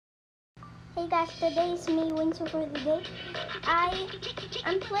Hey guys, today is me Winter for the day.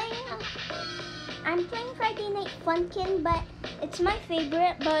 I'm playing Friday Night Funkin', but it's my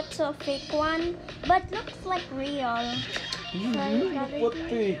favorite, but it's a fake one. But looks like real. What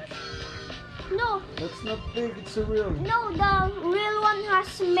fake? No. That's not fake, it's a real. No, the real one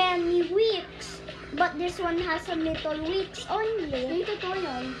has many weeks, but this one has a little weeks only.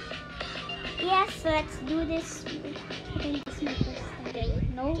 Tutorial. Yes, let's do this. I think this is my first time.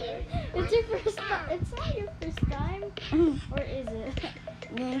 No, it's your first time. It's not your first time, or is it?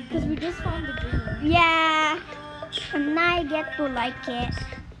 Because we just found the game. Yeah, and I get to like it.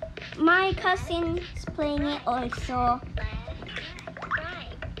 My cousin's playing it also.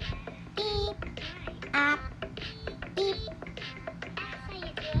 Beep, up, beep.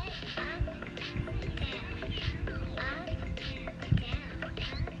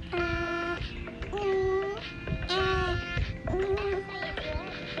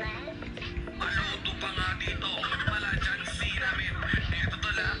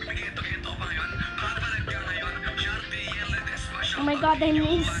 Oh my god, I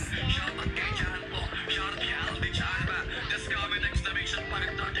miss.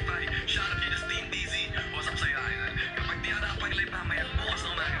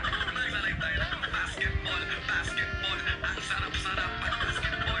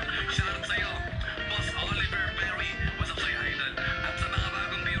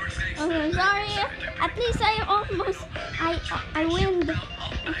 Oh, I'm sorry. At least I win.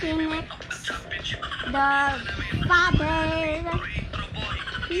 Okay, next. The father.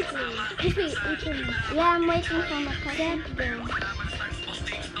 Just wait. Yeah, I'm waiting for my cousin to go.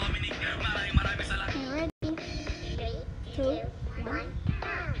 Ready? 2, 1.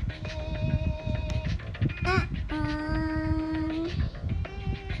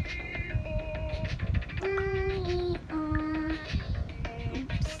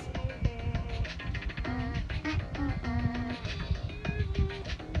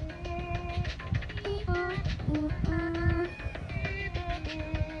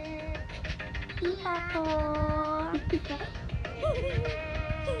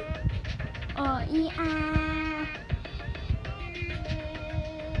 Oh iya.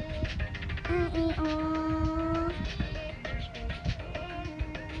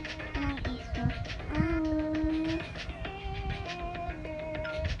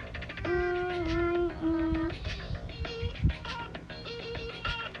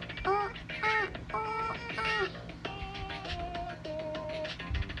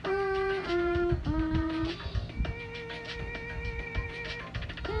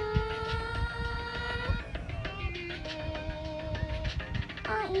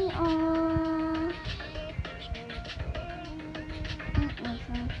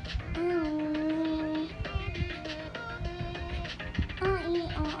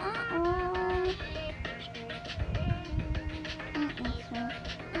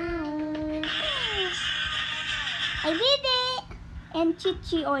 I did it! And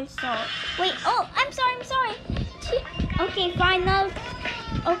Chichi also. Wait, oh, I'm sorry. Okay, final.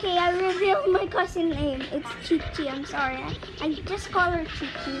 Okay, I revealed my cousin name. It's Chichi, I'm sorry. I just call her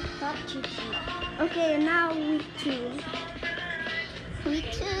Chichi, not Chichi. Okay, now week 2.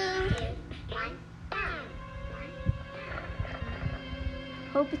 Week 2.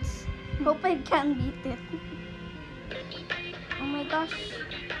 Hope I can beat it. Oh my gosh.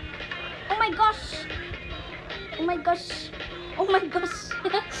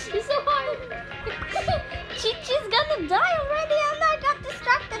 It's so hard. Chichi's gonna die already and I got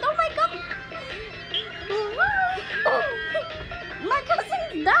distracted. Oh my god. My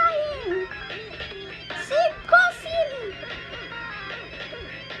cousin's dying. Save cousin.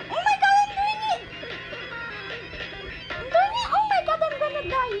 Oh my god, I'm doing it. Oh my god, I'm gonna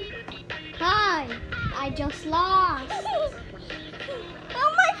die. Hi, I just lost. Oh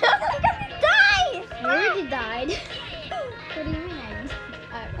my god, I'm gonna die. I already died. What do you mean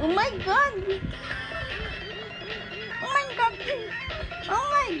Oh my god. Oh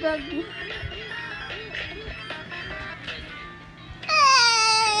my god.